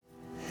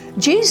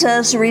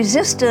Jesus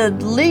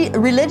resisted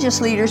religious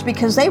leaders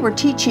because they were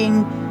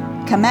teaching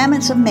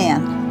commandments of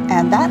men,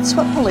 and that's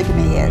what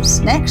polygamy is.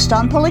 Next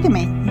on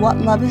Polygamy, What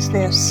Love Is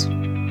This?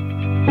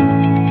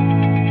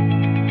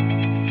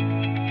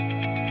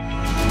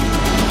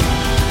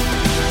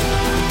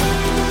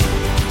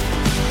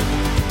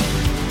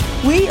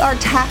 We are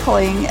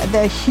tackling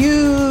the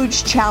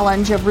huge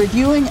challenge of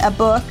reviewing a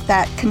book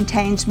that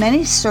contains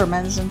many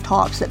sermons and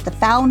talks that the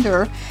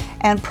founder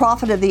and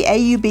prophet of the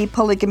AUB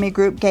Polygamy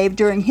Group gave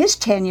during his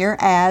tenure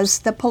as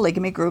the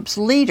Polygamy Group's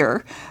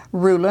leader,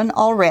 Rulon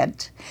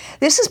Allred.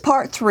 This is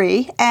part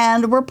 3,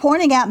 and we're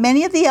pointing out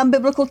many of the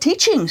unbiblical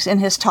teachings in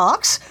his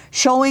talks,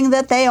 showing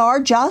that they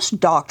are just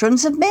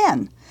doctrines of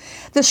men.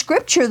 The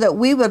scripture that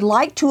we would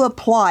like to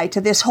apply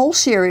to this whole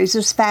series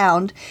is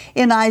found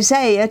in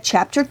Isaiah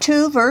chapter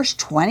 2, verse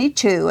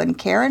 22, and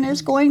Karen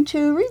is going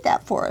to read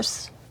that for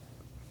us.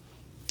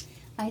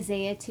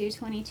 Isaiah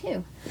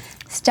 2:22.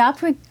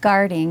 Stop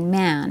regarding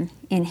man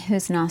in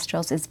whose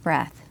nostrils is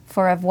breath,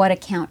 for of what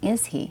account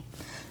is he?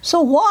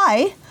 So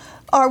why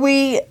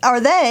are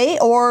they,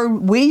 or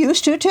we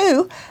used to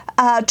too,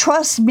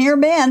 trust mere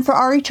man for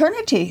our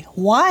eternity?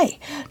 Why?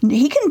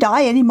 He can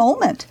die any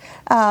moment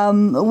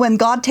when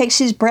God takes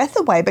his breath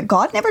away, but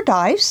God never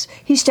dies.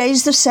 He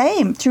stays the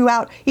same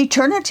throughout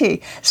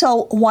eternity.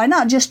 So why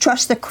not just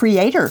trust the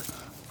Creator?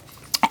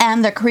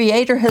 And the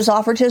Creator has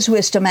offered his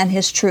wisdom and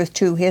his truth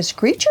to his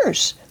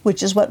creatures,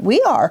 which is what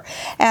we are.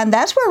 And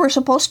that's where we're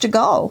supposed to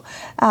go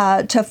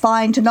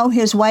to know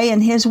his way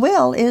and his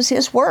will is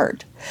his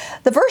word.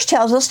 The verse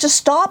tells us to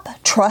stop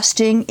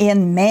trusting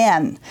in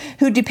men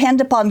who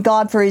depend upon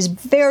God for his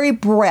very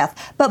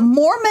breath. But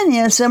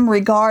Mormonism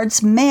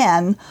regards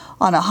men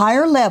on a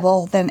higher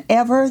level than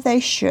ever they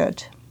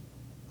should.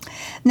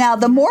 Now,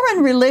 the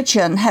Mormon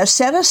religion has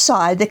set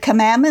aside the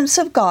commandments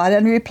of God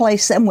and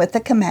replaced them with the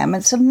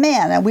commandments of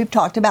man. And we've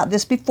talked about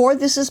this before.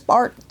 This is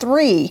part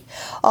 3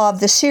 of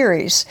the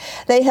series.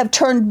 They have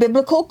turned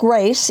biblical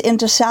grace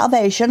into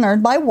salvation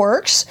earned by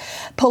works.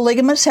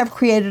 Polygamists have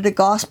created a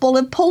gospel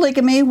of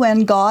polygamy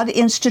when God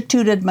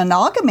instituted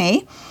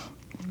monogamy.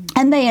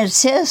 And they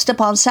insist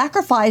upon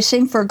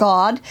sacrificing for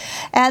God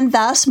and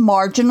thus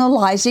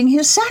marginalizing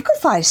his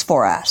sacrifice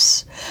for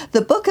us.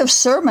 The book of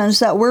sermons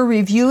that we're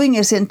reviewing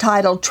is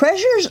entitled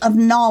Treasures of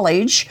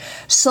Knowledge,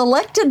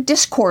 Selected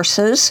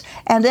Discourses,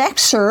 and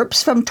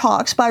Excerpts from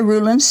Talks by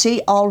Rulon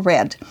C.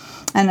 Allred.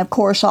 And of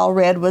course,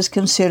 Allred was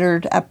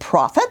considered a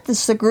prophet. This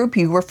is the group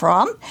you were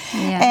from.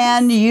 Yes.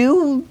 And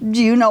you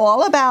know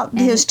all about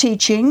his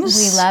teachings.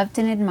 We loved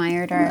and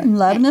admired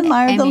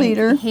the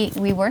leader.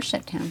 We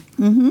worshipped him.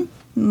 Mm-hmm.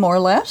 More or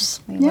less,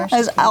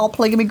 as all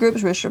polygamy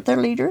groups worship their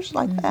leaders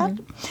like that.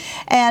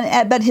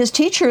 But his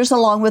teachers,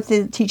 along with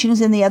the teachings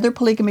in the other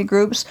polygamy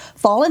groups,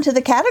 fall into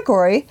the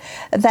category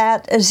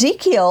that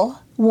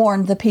Ezekiel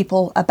warned the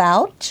people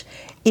about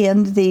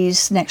in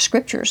these next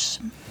scriptures.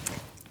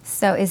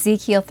 So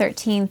Ezekiel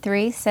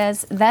 13:3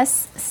 says,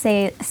 "Thus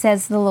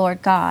says the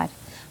Lord God,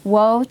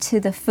 woe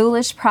to the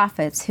foolish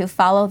prophets who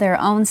follow their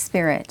own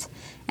spirit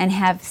and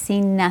have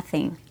seen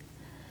nothing."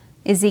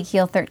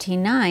 Ezekiel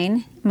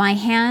 13:9, "My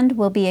hand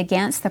will be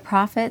against the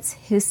prophets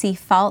who see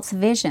false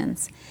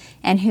visions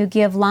and who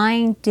give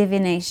lying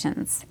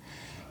divinations."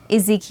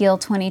 Ezekiel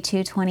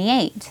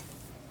 22:28,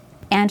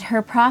 "And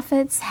her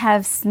prophets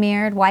have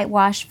smeared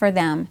whitewash for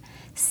them,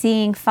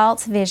 seeing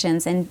false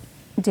visions and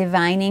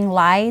divining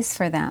lies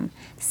for them,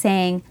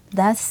 saying,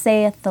 Thus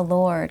saith the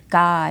Lord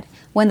God,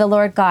 when the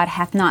Lord God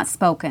hath not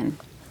spoken."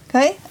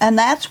 Okay, and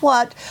that's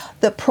what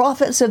the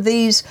prophets of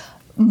these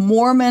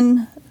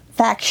Mormon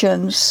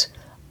factions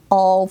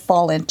all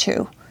fall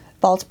into.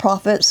 False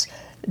prophets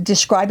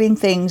describing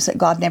things that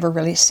God never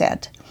really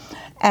said.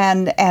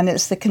 And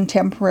it's the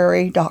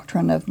contemporary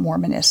doctrine of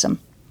Mormonism.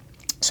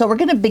 So we're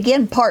going to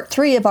begin part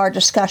 3 of our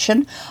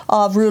discussion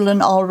of Rulon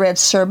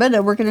Allred's sermon,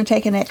 and we're going to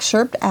take an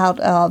excerpt out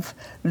of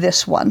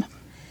this one.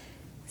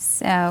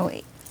 So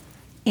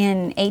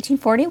in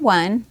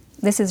 1841,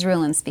 this is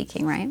Rulon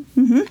speaking, right?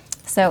 Mm-hmm.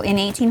 So in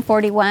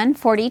 1841,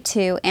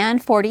 42,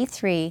 and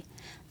 43,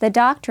 the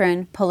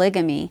doctrine,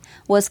 polygamy,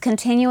 was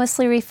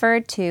continuously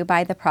referred to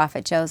by the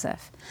prophet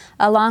Joseph,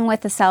 along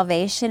with the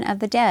salvation of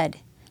the dead,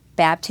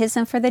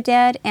 baptism for the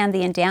dead, and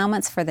the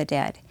endowments for the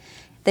dead,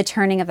 the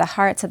turning of the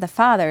hearts of the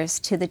fathers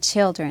to the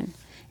children,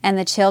 and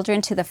the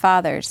children to the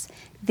fathers.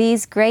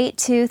 These great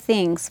 2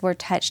 things were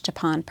touched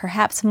upon,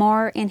 perhaps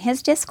more in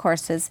his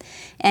discourses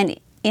and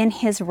in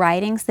his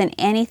writings than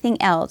anything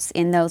else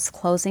in those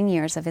closing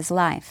years of his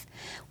life.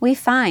 We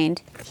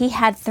find he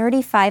had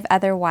 35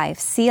 other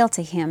wives sealed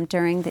to him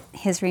during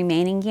his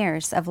remaining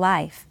years of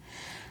life.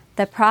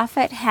 The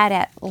prophet had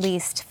at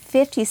least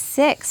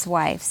 56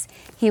 wives.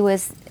 He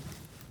was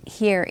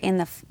here in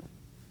the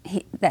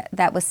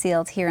that was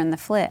sealed here in the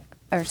flip.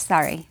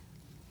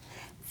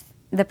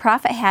 The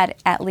prophet had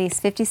at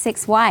least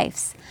 56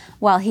 wives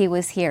while he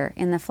was here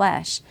in the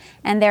flesh,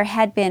 and there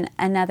had been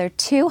another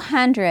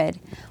 200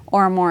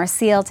 or more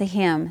sealed to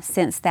him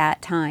since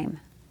that time.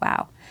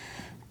 Wow.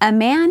 A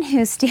man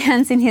who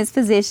stands in his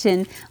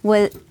position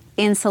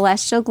in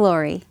celestial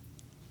glory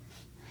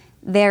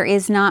There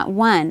is not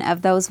one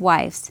of those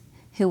wives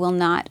who will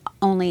not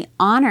only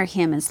honor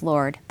him as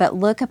Lord, but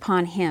look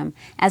upon him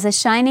as a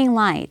shining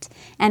light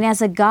and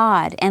as a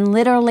God and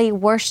literally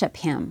worship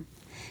him.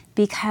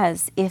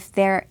 Because if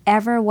there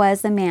ever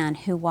was a man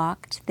who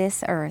walked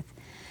this earth,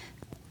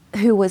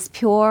 who was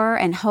pure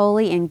and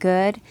holy and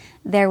good,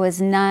 there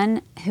was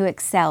none who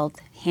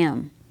excelled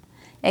him,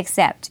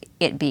 except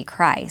it be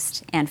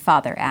Christ and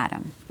Father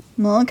Adam.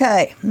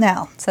 Okay,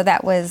 now, So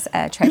that was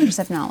Treasures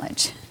of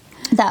Knowledge.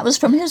 that was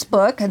from his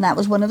book, and that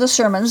was one of the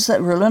sermons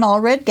that Rulon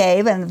Allred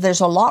gave, and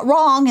there's a lot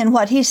wrong in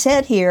what he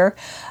said here.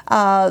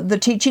 The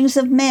teachings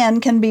of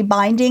men can be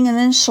binding and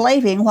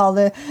enslaving, while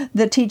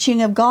the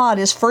teaching of God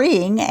is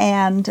freeing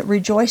and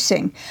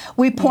rejoicing.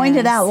 We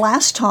pointed Yes. out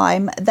last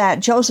time that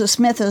Joseph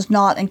Smith is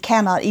not and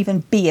cannot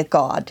even be a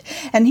god,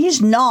 and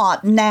he's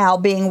not now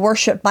being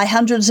worshipped by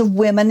hundreds of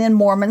women in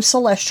Mormon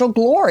celestial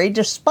glory,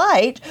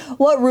 despite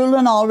what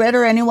Rulon Allred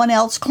or anyone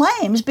else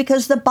claims,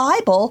 because the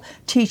Bible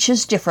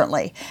teaches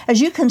differently.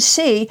 As you can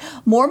see,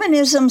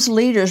 Mormonism's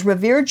leaders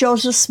revere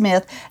Joseph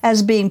Smith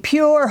as being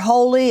pure,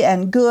 holy,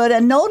 and good,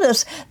 and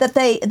notice that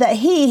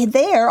he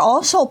there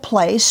also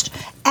placed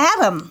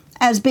Adam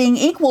as being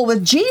equal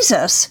with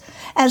Jesus,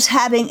 as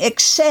having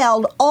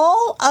excelled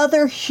all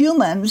other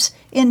humans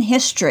in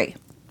history.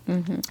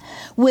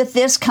 With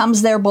this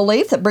comes their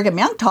belief that Brigham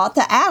Young taught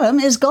that Adam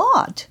is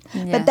God.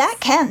 But that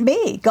can't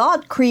be.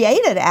 God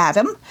created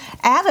Adam.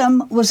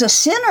 Adam was a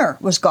sinner.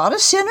 Was God a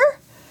sinner?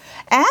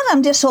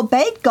 Adam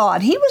disobeyed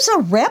God. He was a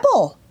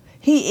rebel.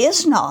 He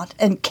is not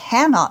and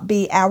cannot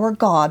be our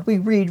God. We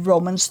read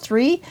Romans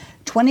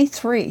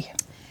 3:23.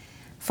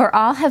 For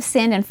all have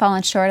sinned and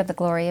fallen short of the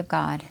glory of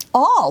God.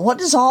 All. What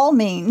does all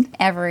mean?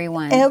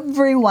 Everyone.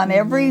 Everyone,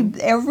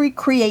 every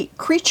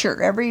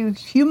creature, every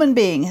human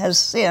being has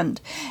sinned,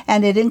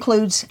 and it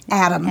includes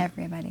Adam.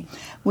 Everybody.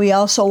 We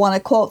also want to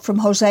quote from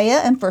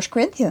Hosea and 1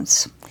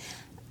 Corinthians.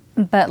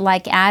 But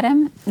like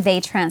Adam, they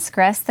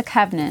transgressed the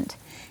covenant.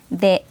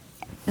 They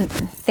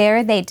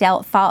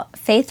dealt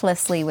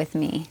faithlessly with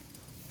me.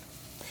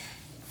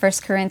 1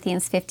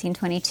 Corinthians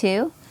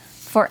 15:22.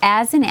 For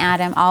as in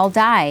Adam all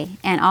die,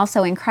 and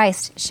also in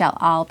Christ shall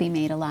all be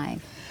made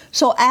alive.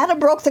 So Adam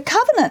broke the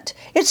covenant.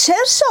 It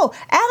says so.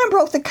 Adam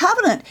broke the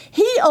covenant.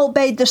 He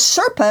obeyed the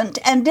serpent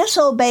and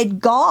disobeyed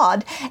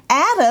God.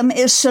 Adam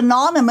is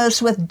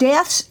synonymous with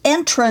death's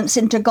entrance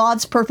into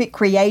God's perfect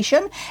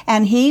creation,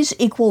 and he's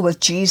equal with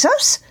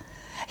Jesus.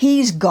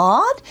 He's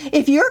God.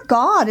 If your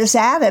God is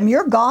Adam,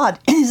 your God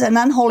is an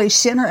unholy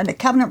sinner and a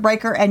covenant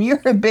breaker, and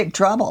you're in big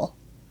trouble,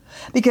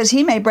 because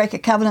he may break a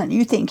covenant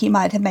you think he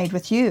might have made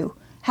with you.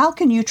 How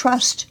can you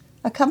trust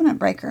a covenant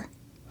breaker?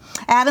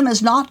 Adam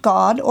is not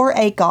God or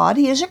a God.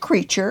 He is a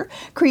creature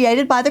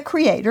created by the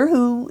Creator,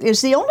 who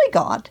is the only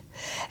God.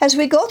 As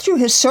we go through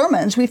his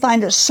sermons, we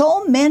find that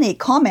so many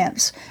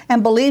comments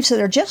and beliefs that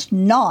are just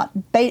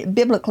not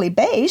biblically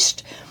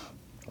based.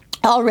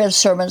 Allred's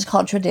sermons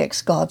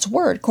contradicts God's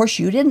word. Of course,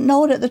 you didn't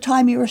know it at the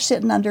time you were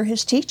sitting under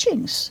his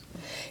teachings.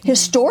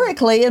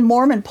 Historically, in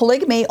Mormon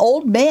polygamy,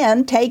 old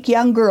men take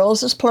young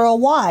girls as plural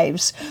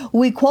wives.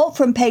 We quote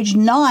from page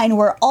 9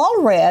 where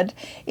Allred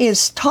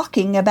is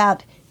talking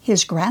about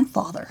his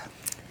grandfather.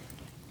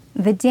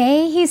 The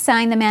day he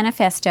signed the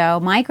manifesto,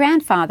 my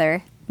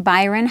grandfather,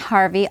 Byron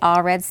Harvey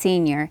Allred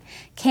Sr.,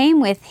 came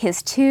with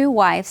his 2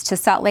 wives to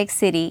Salt Lake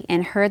City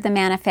and heard the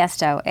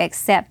manifesto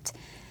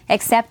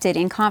accepted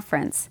in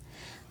conference.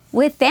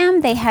 With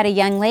them, they had a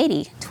young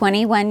lady,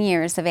 21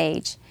 years of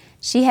age.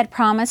 She had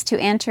promised to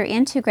enter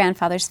into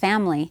grandfather's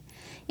family.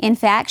 In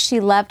fact, she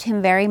loved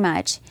him very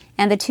much,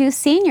 and the 2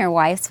 senior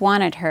wives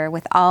wanted her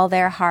with all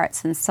their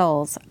hearts and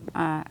souls.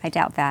 I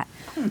doubt that.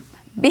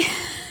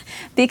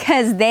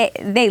 Because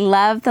they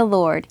loved the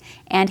Lord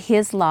and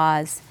his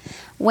laws.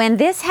 When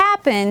this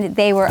happened,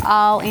 they were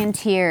all in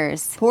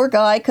tears. Poor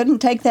guy couldn't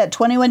take that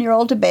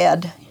 21-year-old to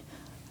bed.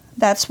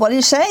 That's what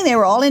he's saying. They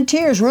were all in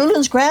tears.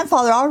 Rulon's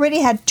grandfather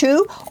already had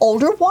 2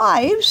 older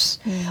wives,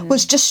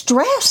 was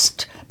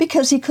distressed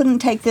because he couldn't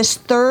take this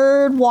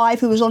 3rd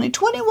wife who was only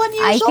 21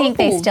 years old. I think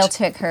they still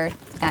took her,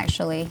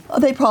 actually. Oh,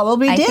 they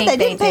probably did. They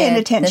didn't pay any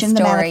attention to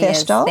the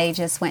manifesto. They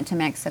just went to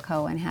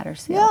Mexico and had her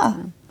sealed.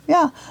 Yeah.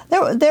 Yeah,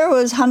 there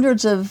was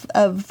hundreds of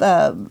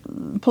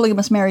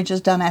polygamous marriages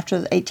done after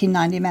the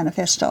 1890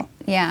 manifesto.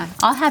 Yeah,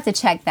 I'll have to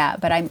check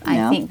that, but I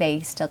think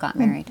they still got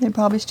married. They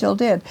probably still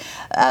did.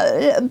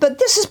 But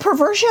this is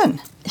perversion.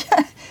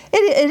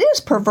 It is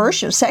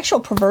perversion,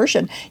 sexual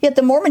perversion. Yet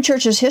the Mormon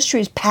Church's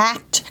history is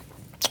packed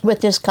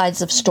with these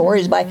kinds of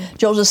stories by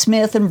Joseph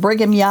Smith and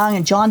Brigham Young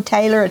and John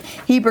Taylor and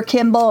Heber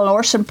Kimball and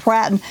Orson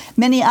Pratt and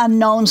many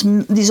unknowns,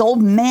 these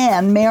old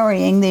men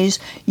marrying these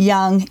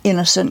young,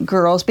 innocent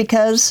girls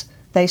because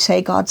they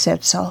say God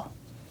said so.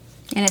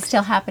 And it's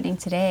still happening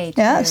today,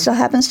 too. Yeah, it still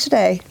happens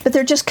today. But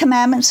they're just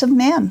commandments of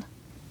men.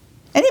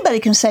 Anybody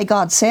can say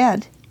God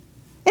said.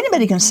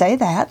 Anybody can say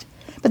that.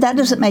 But that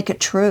doesn't make it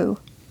true.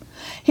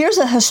 Here's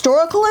a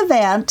historical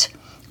event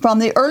from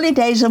the early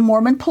days of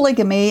Mormon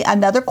polygamy,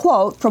 another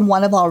quote from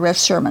one of Allred's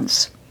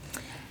sermons.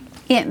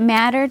 It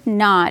mattered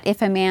not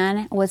if a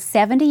man was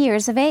 70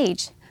 years of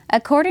age.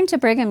 According to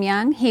Brigham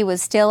Young, he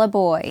was still a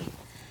boy.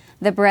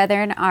 The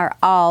brethren are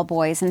all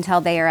boys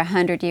until they are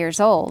 100 years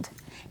old.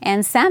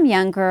 And some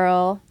young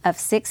girl of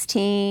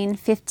 16,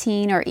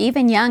 15, or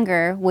even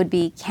younger would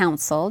be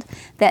counseled,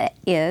 that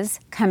is,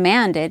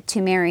 commanded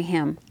to marry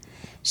him.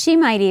 She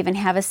might even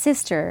have a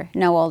sister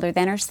no older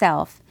than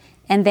herself,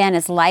 and then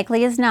as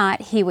likely as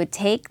not, he would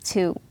take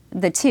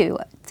the two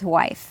to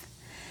wife.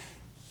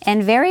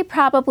 And very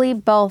probably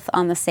both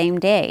on the same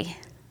day.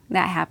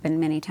 That happened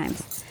many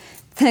times.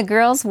 The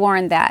girls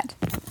warned that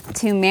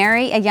to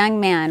marry a young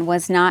man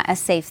was not a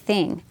safe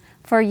thing,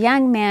 for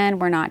young men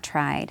were not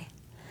tried.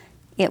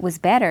 It was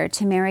better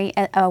to marry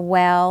a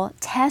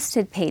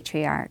well-tested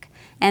patriarch,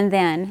 and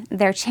then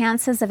their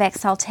chances of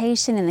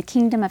exaltation in the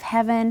kingdom of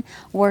heaven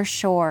were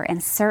sure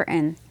and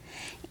certain.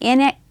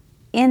 In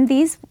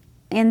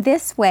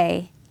this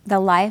way, the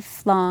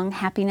lifelong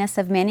happiness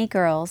of many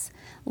girls,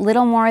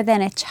 little more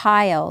than a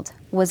child,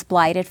 was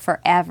blighted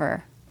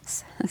forever.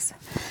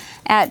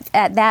 At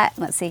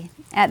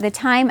the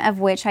time of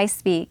which I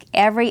speak,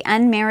 every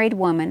unmarried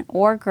woman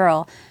or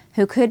girl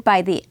who could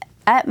by the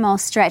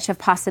utmost stretch of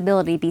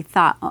possibility be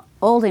thought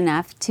old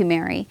enough to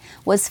marry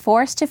was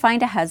forced to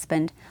find a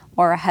husband,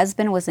 or a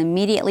husband was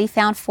immediately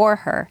found for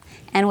her,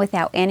 and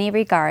without any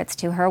regards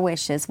to her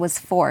wishes was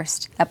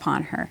forced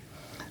upon her.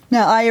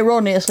 Now, I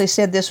erroneously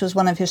said this was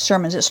one of his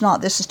sermons. It's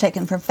not. This is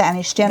taken from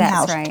Fanny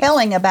Stenhouse, That's right.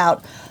 Telling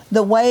about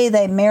the way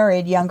they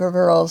married younger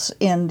girls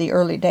in the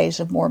early days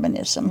of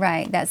Mormonism.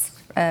 Right, that's...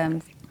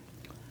 And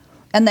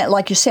that,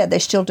 like you said, they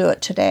still do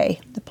it today.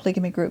 The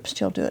polygamy groups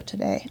still do it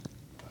today.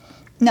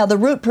 Now, the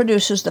root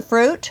produces the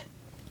fruit.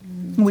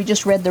 We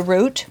just read the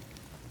root.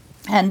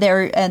 And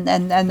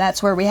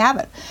that's where we have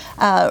it.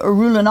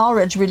 Reuel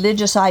Allred's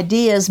religious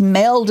ideas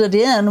melded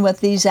in with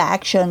these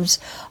actions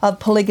of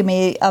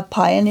polygamy of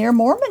pioneer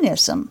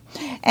Mormonism.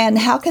 And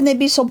how can they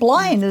be so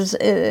blind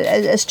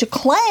as to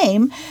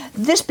claim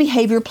this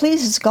behavior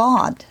pleases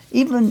God?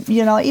 Even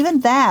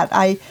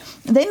that,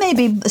 they may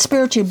be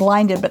spiritually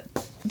blinded, but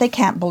they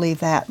can't believe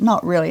that.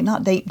 Not really,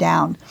 not deep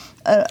down.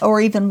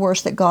 Or even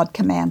worse, that God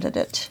commanded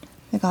it.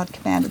 That God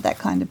commanded that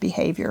kind of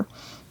behavior.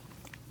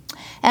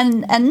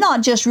 And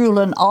not just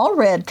Reuel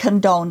Allred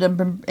condoned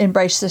and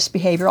embraced this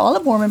behavior. All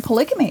of Mormon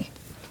polygamy.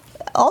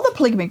 All the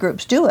polygamy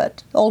groups do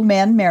it. Old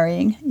men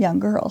marrying young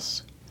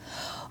girls.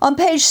 On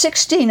page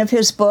 16 of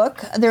his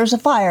book, there's a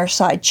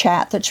fireside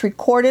chat that's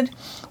recorded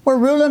where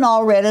Reuel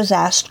Allred is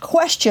asked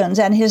questions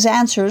and his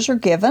answers are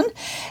given.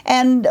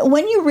 And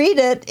when you read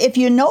it, if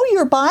you know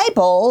your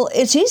Bible,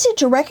 it's easy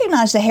to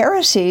recognize the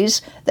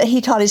heresies that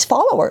he taught his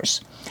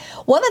followers.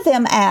 One of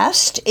them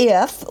asked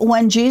if,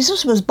 when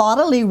Jesus was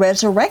bodily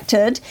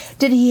resurrected,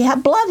 did he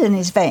have blood in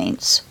his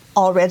veins?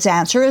 Allred's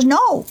answer is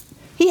no.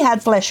 He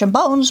had flesh and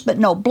bones, but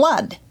no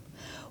blood.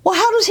 Well,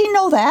 how does he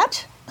know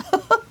that?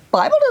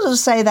 Bible doesn't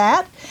say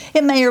that.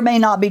 It may or may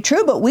not be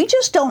true, but we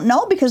just don't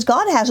know because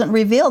God hasn't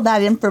revealed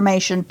that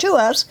information to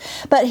us.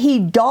 But he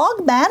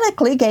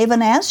dogmatically gave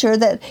an answer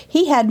that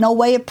he had no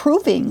way of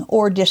proving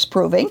or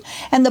disproving,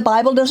 and the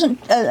Bible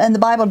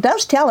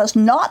does tell us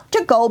not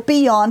to go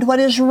beyond what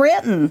is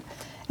written,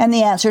 and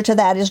the answer to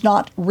that is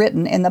not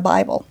written in the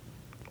Bible.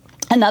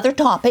 Another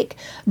topic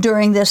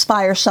during this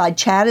fireside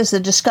chat is the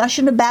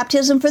discussion of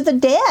baptism for the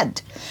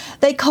dead.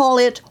 They call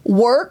it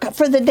work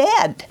for the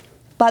dead.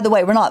 By the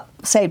way, we're not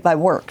saved by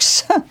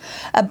works.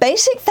 A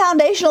basic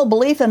foundational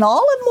belief in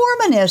all of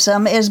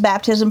Mormonism is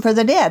baptism for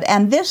the dead,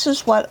 and this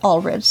is what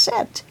Allred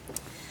said.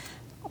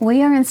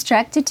 We are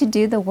instructed to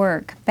do the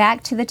work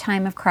back to the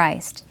time of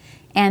Christ,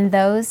 and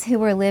those who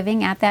were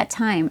living at that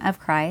time of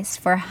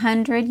Christ for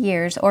 100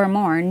 years or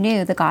more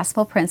knew the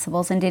gospel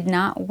principles and did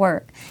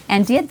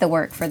the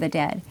work for the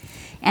dead.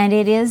 And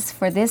it is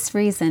for this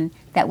reason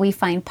that we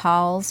find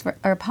Paul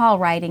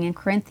writing in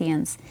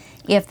Corinthians,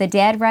 if the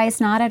dead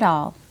rise not at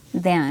all,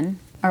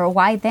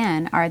 why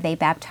then are they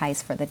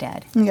baptized for the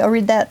dead? I'll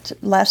read that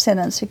last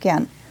sentence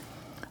again.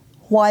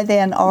 Why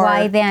then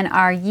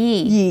are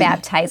ye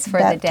baptized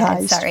for the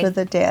dead? For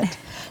the dead.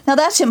 Now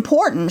that's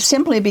important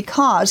simply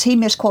because he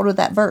misquoted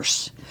that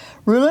verse.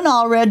 Reuel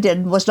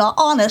Allred was not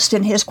honest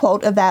in his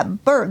quote of that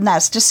verse, and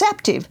that's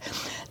deceptive.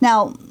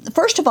 Now,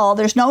 first of all,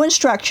 there's no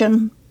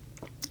instruction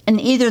in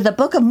either the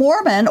Book of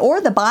Mormon or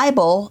the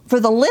Bible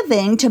for the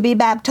living to be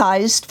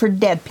baptized for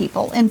dead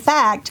people. In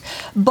fact,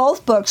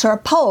 both books are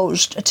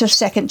opposed to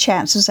second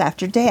chances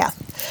after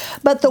death.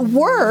 But the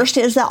worst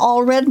is that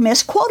Allred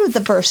misquoted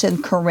the verse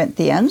in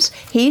Corinthians.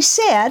 He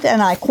said,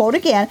 and I quote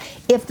again,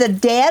 if the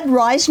dead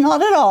rise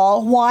not at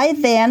all, why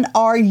then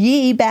are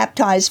ye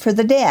baptized for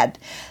the dead?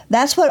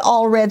 That's what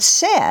Allred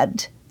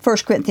said. 1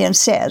 Corinthians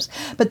says.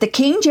 But the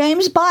King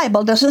James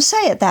Bible doesn't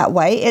say it that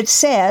way. It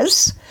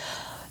says,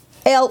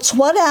 else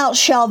what else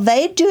shall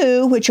they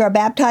do which are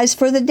baptized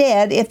for the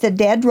dead, if the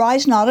dead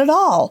rise not at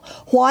all?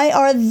 Why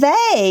are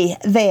they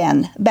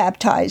then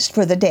baptized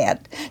for the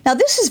dead? Now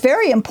this is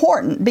very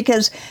important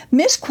because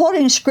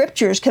misquoting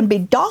scriptures can be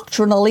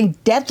doctrinally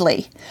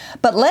deadly.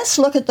 But let's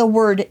look at the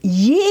word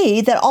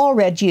ye that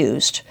Allred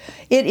used.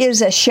 It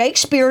is a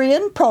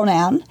Shakespearean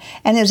pronoun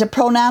and is a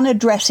pronoun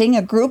addressing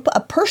a group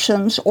of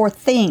persons or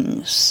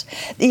things.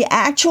 The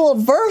actual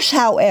verse,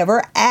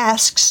 however,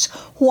 asks,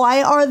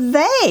 why are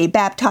they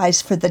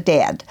baptized for the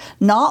dead?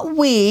 Not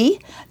we,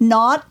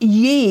 not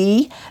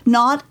ye,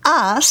 not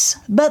us,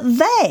 but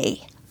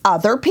they,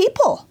 other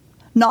people,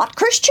 not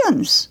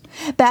Christians.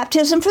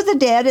 Baptism for the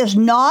dead is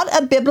not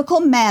a biblical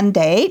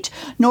mandate,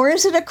 nor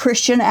is it a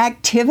Christian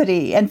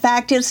activity. In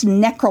fact, it's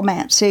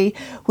necromancy,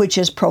 which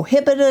is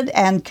prohibited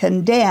and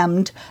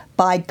condemned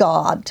by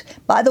God.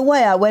 By the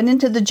way, I went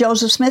into the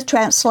Joseph Smith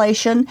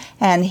translation,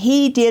 and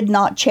he did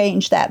not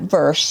change that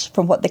verse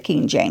from what the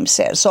King James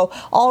says. So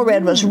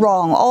Allred was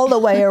wrong all the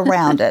way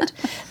around it.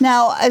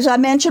 Now, as I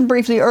mentioned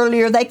briefly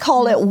earlier, they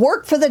call it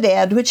work for the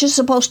dead, which is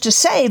supposed to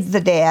save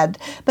the dead.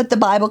 But the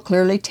Bible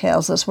clearly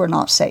tells us we're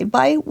not saved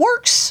by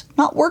works,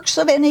 not works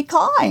of any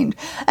kind.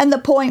 And the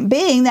point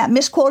being that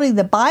misquoting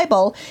the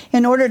Bible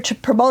in order to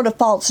promote a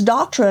false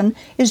doctrine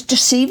is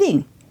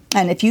deceiving.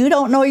 And if you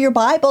don't know your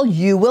Bible,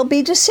 you will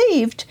be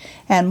deceived.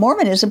 And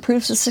Mormonism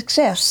proves the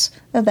success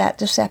of that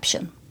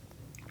deception.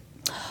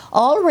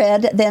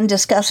 Allred then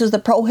discusses the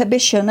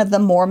prohibition of the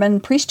Mormon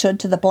priesthood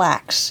to the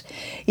blacks.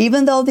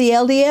 Even though the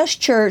LDS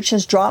Church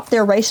has dropped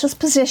their racist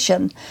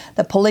position,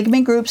 the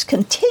polygamy groups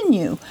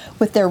continue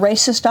with their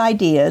racist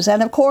ideas.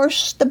 And of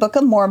course, the Book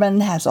of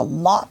Mormon has a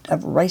lot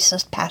of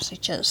racist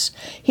passages.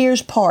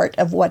 Here's part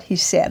of what he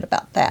said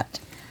about that.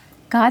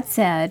 God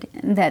said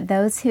that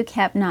those who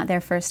kept not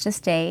their first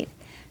estate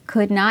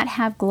could not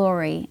have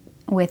glory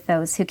with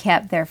those who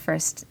kept their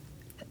first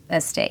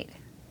estate.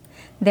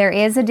 There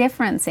is a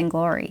difference in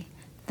glory.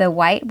 The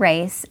white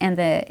race and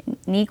the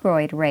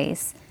Negroid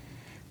race,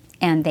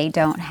 and they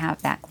don't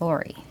have that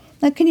glory.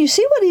 Now, can you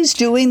see what he's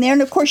doing there?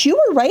 And of course, you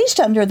were raised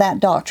under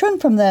that doctrine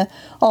from the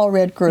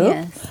Allred group.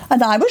 Yes.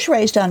 And I was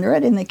raised under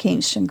it in the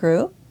Kingston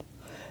group.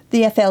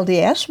 The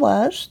FLDS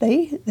was.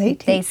 They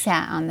teach. They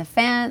sat on the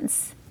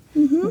fence.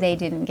 Mm-hmm. They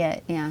didn't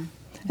get,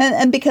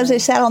 And because they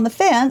sat on the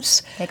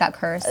fence, they got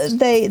cursed.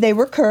 They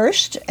were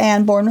cursed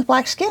and born with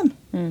black skin.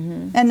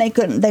 Mm-hmm.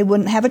 And they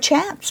wouldn't have a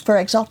chance for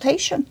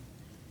exaltation.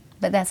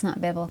 But that's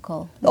not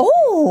biblical.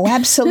 Oh,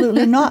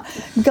 absolutely not.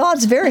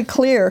 God's very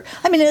clear.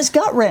 I mean, it's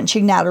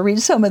gut-wrenching now to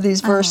read some of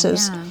these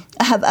verses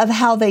of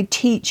how they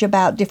teach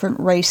about different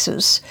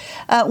races.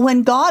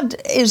 When God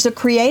is the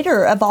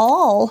creator of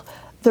all,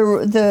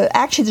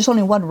 actually there's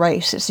only one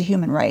race, it's the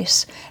human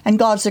race, and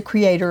God's the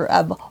creator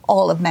of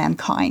all of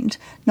mankind,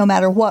 no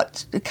matter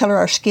what color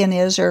our skin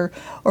is or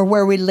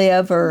where we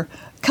live or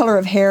color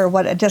of hair,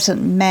 what, it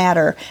doesn't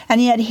matter.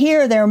 And yet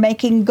here they're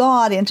making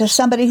God into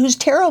somebody who's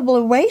terribly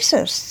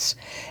racist.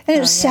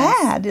 And it's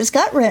sad, it's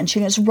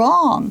gut-wrenching, it's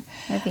wrong.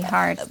 It'd be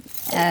hard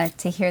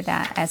to hear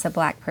that as a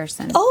black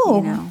person.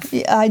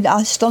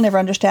 I still never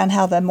understand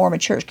how the Mormon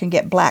Church can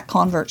get black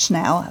converts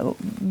now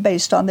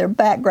based on their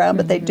background,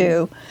 but they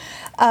do.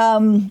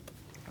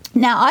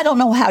 Now, I don't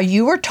know how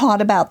you were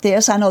taught about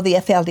this. I know the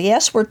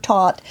FLDS were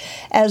taught,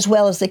 as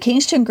well as the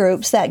Kingston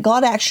groups, that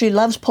God actually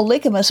loves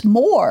polygamists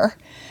more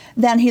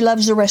than he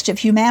loves the rest of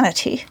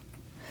humanity.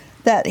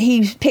 That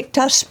he picked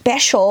us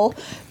special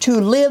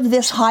to live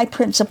this high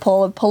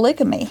principle of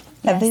polygamy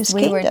of his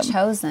kingdom. We were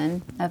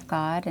chosen of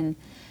God, and,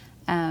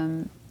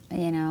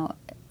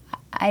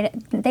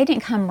 they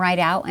didn't come right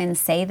out and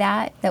say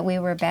that we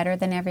were better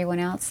than everyone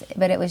else,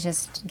 but it was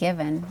just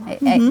given.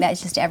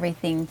 That's just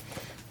everything.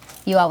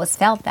 You always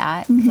felt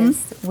that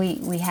because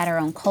we had our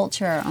own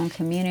culture, our own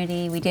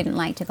community. We didn't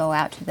like to go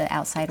out to the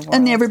outside world.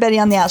 And everybody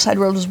on the outside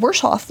world was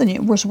worse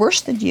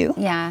than you.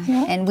 Yeah,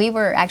 and we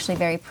were actually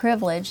very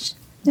privileged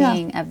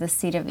being of the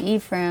seed of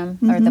Ephraim,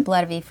 or the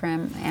blood of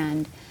Ephraim,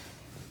 and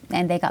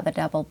they got the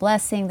double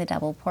blessing, the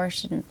double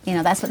portion.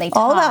 That's what they taught.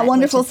 All that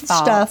wonderful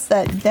stuff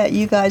that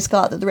you guys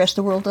got that the rest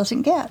of the world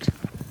doesn't get.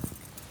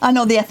 I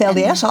know the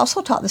FLDS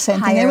also taught the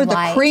same thing. They were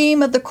the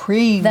cream of the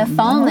cream. The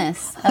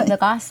fullness of the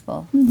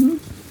gospel.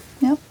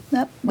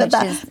 Yep. Which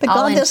is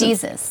all in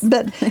Jesus.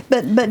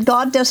 But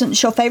God doesn't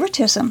show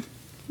favoritism.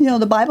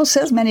 The Bible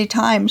says many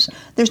times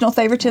there's no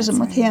favoritism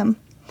with him.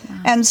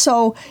 Wow. And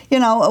so,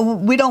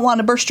 we don't want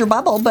to burst your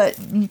bubble, but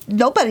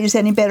nobody's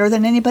any better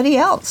than anybody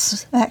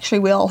else. Actually,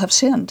 we all have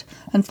sinned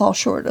and fall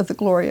short of the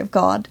glory of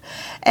God.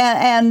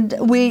 And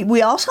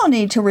we also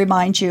need to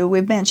remind you,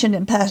 we've mentioned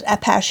in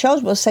past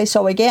shows, we'll say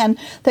so again,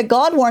 that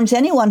God warns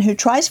anyone who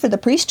tries for the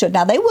priesthood.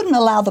 Now, they wouldn't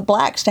allow the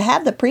blacks to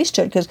have the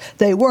priesthood because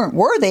they weren't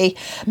worthy,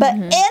 but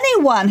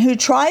anyone who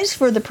tries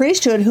for the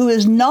priesthood who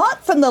is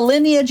not from the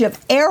lineage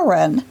of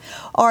Aaron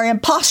are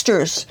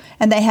imposters,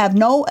 and they have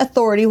no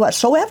authority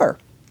whatsoever.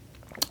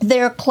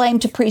 Their claim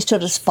to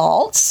priesthood is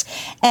false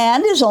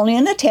and is only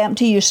an attempt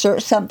to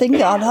usurp something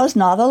God has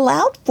not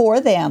allowed for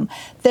them.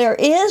 There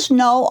is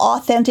no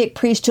authentic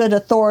priesthood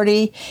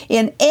authority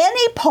in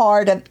any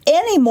part of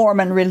any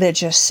Mormon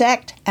religious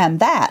sect, and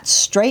that's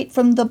straight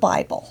from the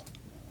Bible.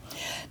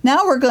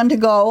 Now we're going to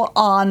go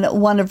on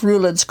one of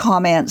Ruled's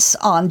comments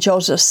on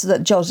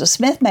that Joseph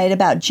Smith made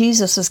about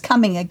Jesus'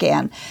 coming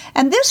again.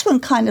 And this one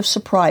kind of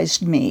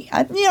surprised me.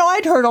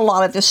 I'd heard a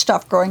lot of this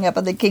stuff growing up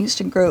in the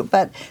Kingston group,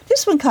 but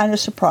this one kind of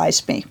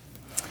surprised me.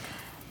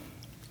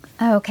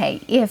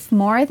 Okay, if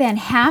more than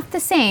half the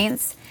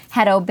saints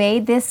had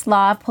obeyed this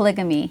law of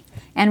polygamy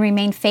and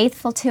remained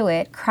faithful to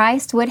it,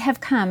 Christ would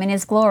have come in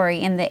his glory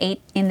in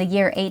the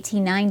year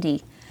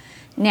 1890.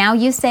 Now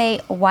you say,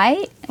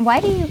 why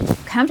do you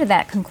come to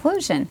that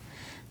conclusion?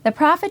 The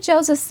prophet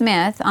Joseph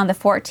Smith, on the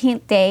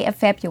 14th day of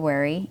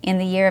February in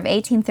the year of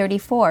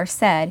 1834,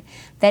 said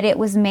that it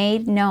was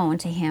made known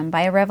to him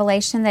by a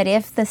revelation that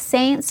if the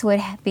saints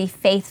would be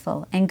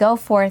faithful and go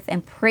forth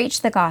and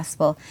preach the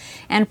gospel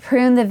and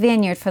prune the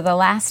vineyard for the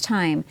last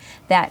time,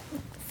 that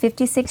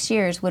 56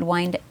 years would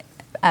wind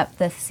up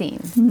the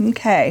scene.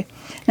 Okay.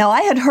 Now,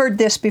 I had heard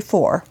this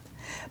before,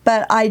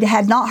 but I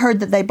had not heard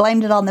that they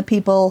blamed it on the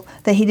people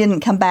that he didn't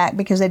come back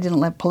because they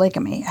didn't live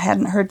polygamy. I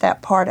hadn't heard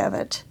that part of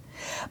it.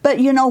 But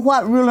you know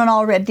what Reuel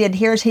Allred did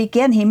here is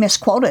he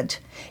misquoted.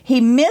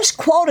 He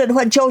misquoted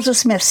what Joseph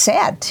Smith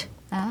said.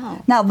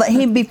 Oh. Now, but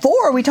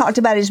before we talked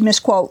about his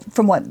misquote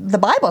from what the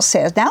Bible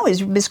says. Now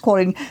he's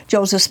misquoting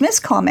Joseph Smith's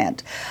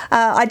comment.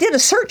 I did a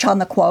search on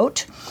the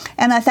quote,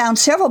 and I found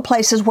several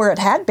places where it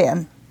had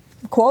been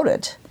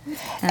quoted. Okay.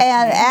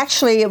 And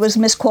actually, it was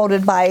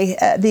misquoted by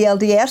the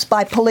LDS,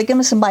 by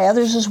polygamists, and by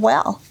others as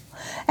well.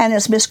 And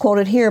it's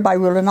misquoted here by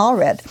Reuel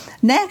Allred.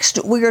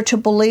 Next, we are to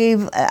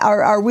believe,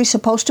 are we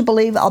supposed to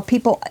believe, all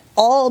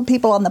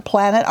people on the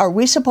planet, are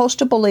we supposed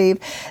to believe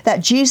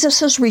that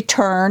Jesus'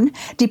 return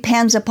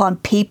depends upon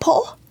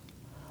people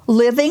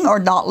living or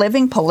not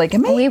living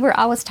polygamy? We were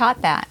always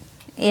taught that.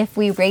 If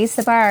we raise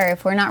the bar,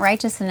 if we're not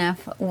righteous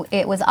enough,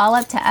 it was all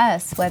up to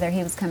us whether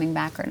he was coming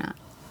back or not.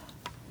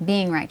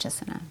 Being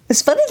righteous enough.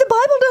 It's funny the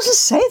Bible doesn't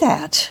say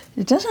that.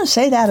 It doesn't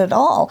say that at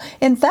all.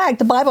 In fact,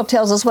 the Bible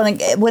tells us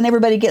when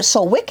everybody gets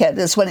so wicked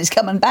is when he's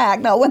coming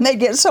back, not when they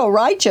get so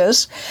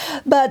righteous.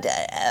 But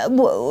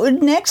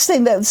next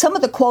thing, that some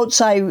of the quotes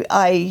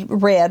I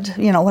read,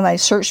 when I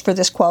searched for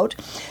this quote,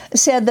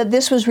 said that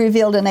this was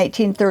revealed in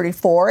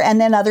 1834, and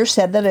then others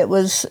said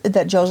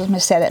that Joseph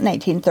Smith said it in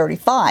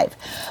 1835,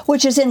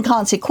 which is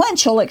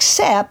inconsequential,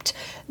 except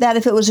that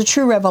if it was a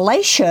true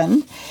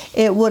revelation,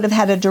 it would have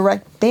had a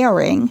direct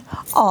bearing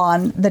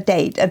on the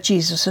date of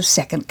Jesus'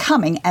 second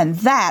coming, and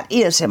that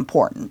is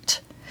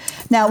important.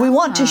 Now, we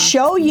want to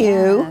show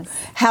you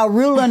how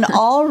Reuel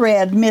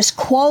Allred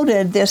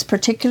misquoted this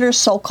particular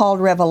so-called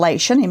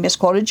revelation. He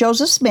misquoted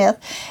Joseph Smith.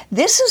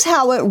 This is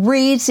how it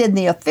reads in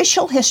the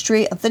official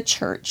history of the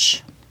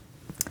church.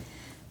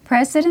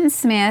 President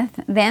Smith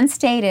then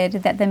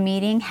stated that the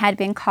meeting had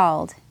been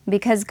called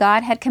because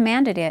God had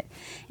commanded it,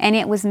 and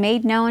it was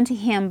made known to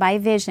him by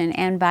vision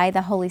and by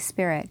the Holy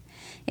Spirit.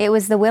 It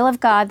was the will of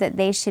God that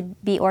they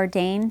should be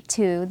ordained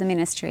to the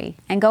ministry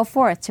and go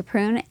forth to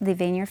prune the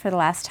vineyard for the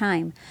last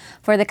time.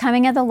 For the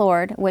coming of the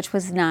Lord, which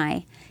was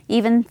nigh,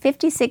 even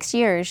 56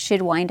 years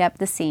should wind up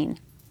the scene.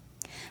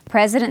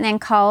 President then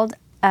called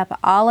up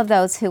all of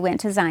those who went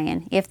to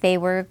Zion, if they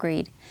were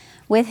agreed,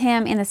 with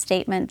him in the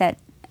statement that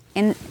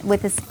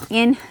with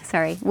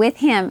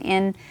him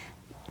in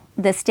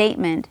the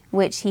statement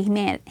which he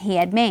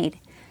had made,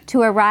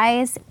 to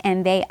arise,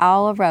 and they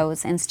all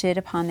arose and stood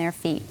upon their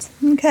feet.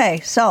 Okay,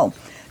 so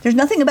there's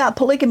nothing about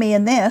polygamy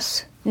in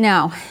this.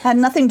 No. Had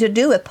nothing to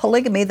do with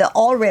polygamy that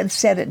Allred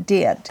said it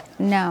did.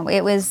 No,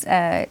 it was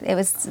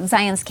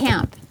Zion's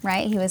camp,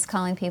 right? He was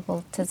calling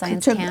people to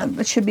Zion's camp.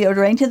 It should be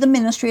ordained to the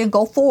ministry and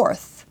go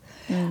forth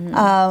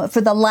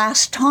for the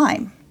last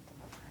time.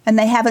 And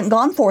they haven't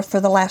gone forth for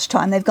the last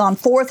time. They've gone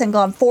forth and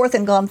gone forth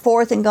and gone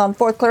forth and gone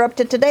forth. Clear up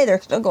to today,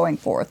 they're still going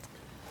forth.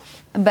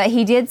 But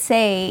he did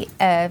say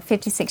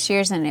 56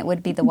 years and it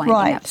would be the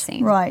winding up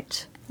scene.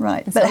 Right.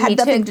 But So he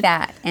took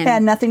that. It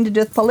had nothing to do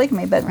with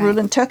polygamy. But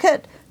Reuel took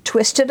it,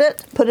 twisted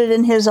it, put it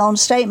in his own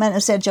statement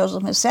and said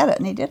Joseph Smith said it,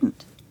 and he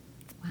didn't.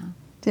 Wow.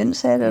 Didn't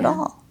say it at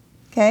all.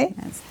 Okay?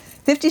 Yes.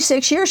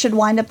 56 years should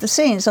wind up the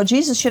scene. So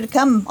Jesus should have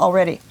come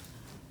already,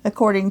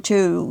 according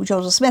to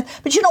Joseph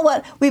Smith. But you know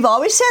what? We've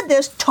always said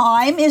this,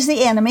 time is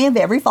the enemy of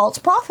every false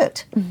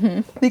prophet.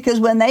 Mm-hmm.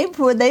 Because when they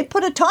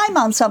put a time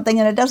on something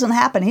and it doesn't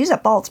happen, he's a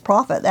false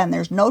prophet, and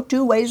there's no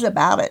two ways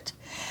about it.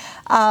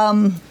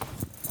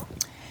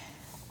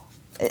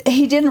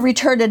 He didn't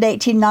return in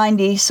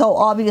 1890, so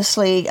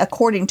obviously,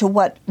 according to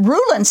what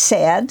Reuel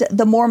said,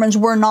 the Mormons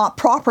were not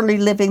properly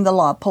living the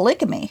law of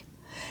polygamy.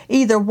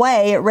 Either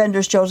way, it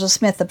renders Joseph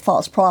Smith the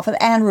false prophet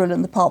and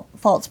Reuel the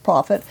false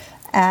prophet,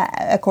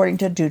 according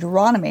to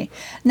Deuteronomy.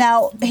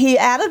 Now, he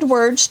added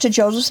words to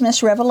Joseph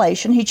Smith's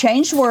revelation. He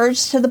changed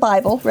words to the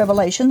Bible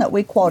revelation that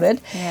we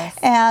quoted,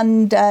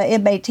 and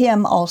it made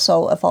him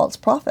also a false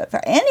prophet.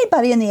 For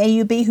anybody in the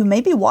AUB who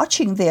may be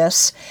watching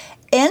this,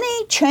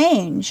 any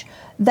change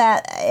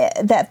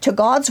that to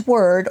God's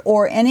word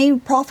or any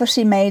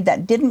prophecy made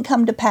that didn't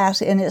come to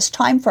pass in its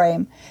time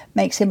frame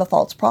makes him a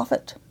false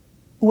prophet.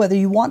 Whether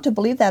you want to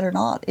believe that or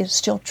not is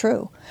still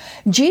true.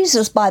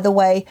 Jesus, by the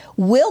way,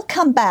 will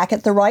come back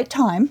at the right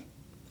time,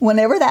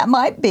 whenever that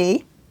might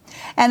be,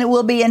 and it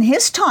will be in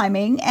his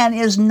timing and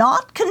is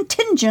not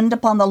contingent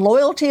upon the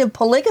loyalty of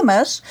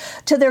polygamists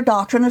to their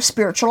doctrine of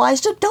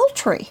spiritualized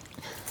adultery.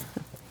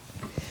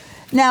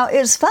 Now,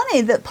 it's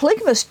funny that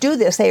polygamists do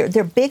this.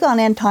 They're big on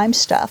end time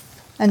stuff.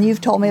 And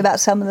you've told me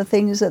about some of the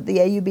things that the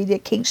AUB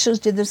did. Kingston's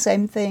did the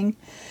same thing.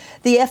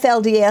 The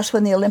FLDS,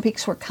 when the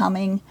Olympics were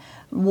coming,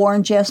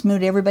 Warren Jeffs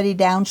moved everybody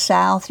down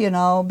south,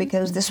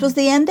 because this was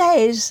the end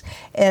days,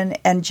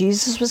 and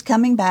Jesus was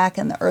coming back,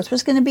 and the earth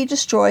was going to be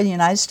destroyed, the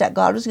United States,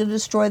 God was going to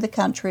destroy the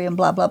country, and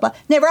blah, blah, blah.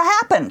 Never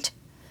happened.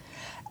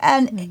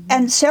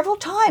 And several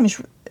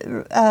times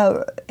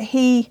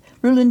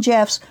Rulon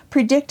Jeffs,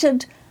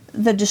 predicted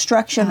the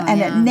destruction,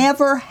 it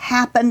never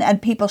happened,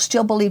 and people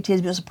still believed he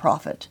was a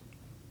prophet.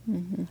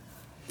 Mm-hmm.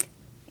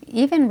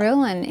 Even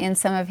Rulon, in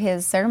some of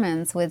his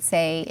sermons, would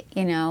say,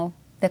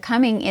 the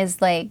coming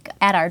is like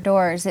at our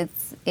doors.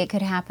 It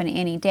could happen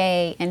any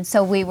day. And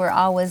so we were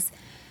always,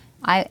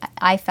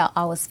 I felt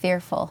always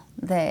fearful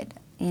that,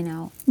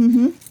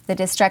 the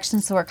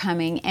destructions were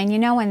coming. And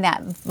when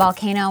that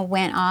volcano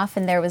went off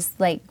and there was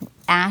like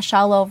ash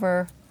all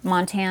over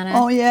Montana.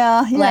 Oh,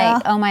 yeah.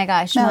 Like, oh my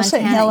gosh, Mount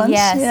St. Helens,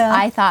 yes. yeah.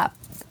 I thought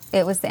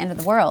it was the end of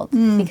the world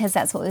because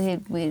that's what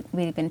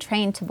we'd been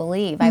trained to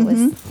believe. I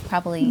was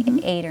probably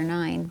 8 or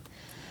 9.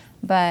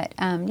 But,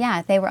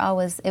 they were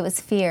always, it was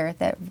fear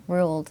that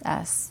ruled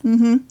us.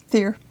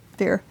 Fear.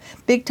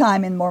 Big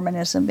time in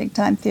Mormonism, big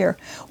time fear.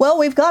 Well,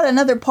 we've got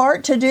another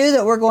part to do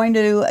that we're going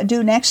to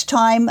do next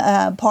time,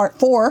 part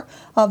 4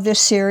 of this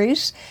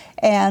series.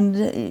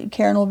 And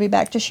Karen will be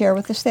back to share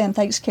with us then.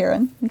 Thanks,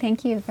 Karen.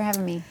 Thank you for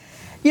having me.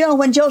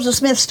 When Joseph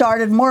Smith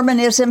started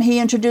Mormonism, he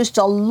introduced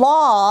a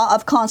law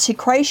of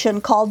consecration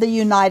called the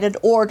United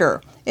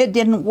Order. It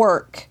didn't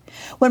work.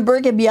 When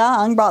Brigham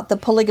Young brought the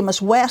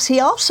polygamous West, he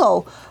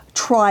also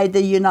tried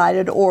the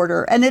United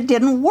Order, and it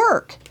didn't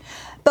work.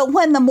 But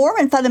when the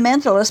Mormon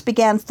fundamentalists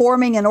began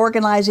forming and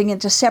organizing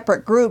into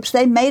separate groups,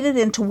 they made it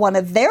into one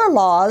of their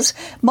laws.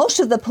 Most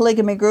of the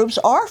polygamy groups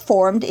are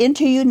formed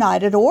into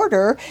United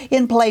Order.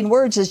 In plain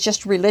words, it's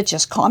just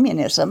religious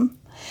communism.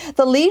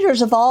 The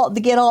leaders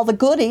get all the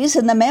goodies,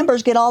 and the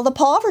members get all the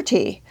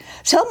poverty.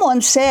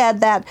 Someone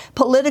said that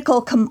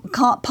political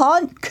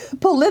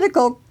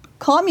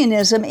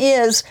communism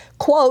is,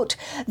 quote,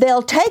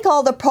 they'll take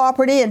all the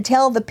property and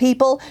tell the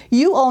people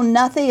you own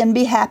nothing and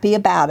be happy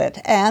about it.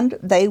 And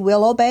they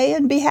will obey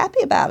and be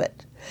happy about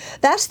it.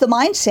 That's the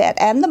mindset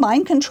and the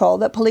mind control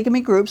that polygamy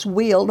groups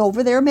wield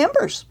over their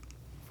members.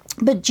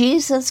 But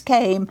Jesus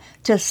came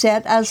to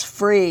set us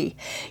free.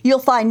 You'll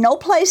find no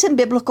place in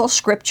biblical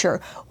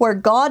scripture where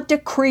God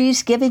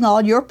decrees giving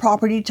all your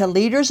property to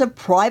leaders of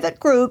private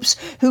groups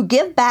who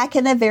give back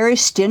in a very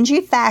stingy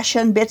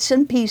fashion bits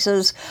and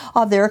pieces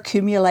of their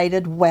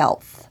accumulated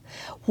wealth.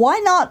 Why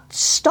not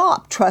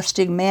stop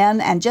trusting men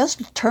and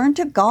just turn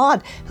to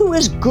God, who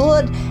is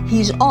good,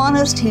 He's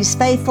honest, He's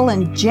faithful,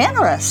 and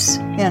generous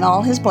in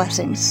all His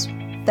blessings.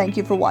 Thank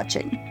you for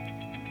watching.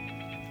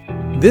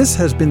 This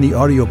has been the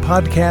audio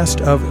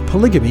podcast of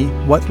Polygamy,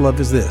 What Love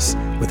Is This?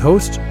 With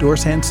host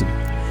Doris Hanson.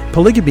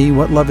 Polygamy,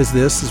 What Love Is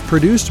This? Is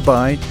produced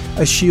by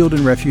A Shield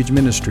and Refuge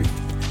Ministry.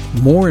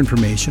 More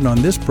information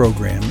on this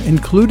program,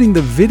 including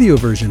the video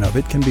version of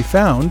it, can be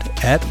found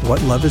at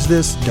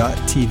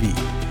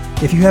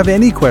whatloveisthis.tv. If you have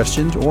any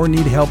questions or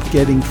need help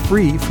getting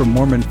free from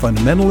Mormon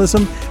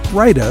fundamentalism,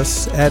 write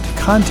us at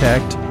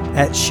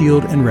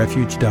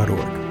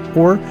contact@shieldandrefuge.org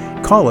or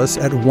call us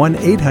at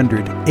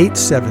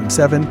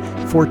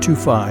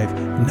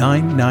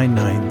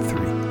 1-800-877-425-9993.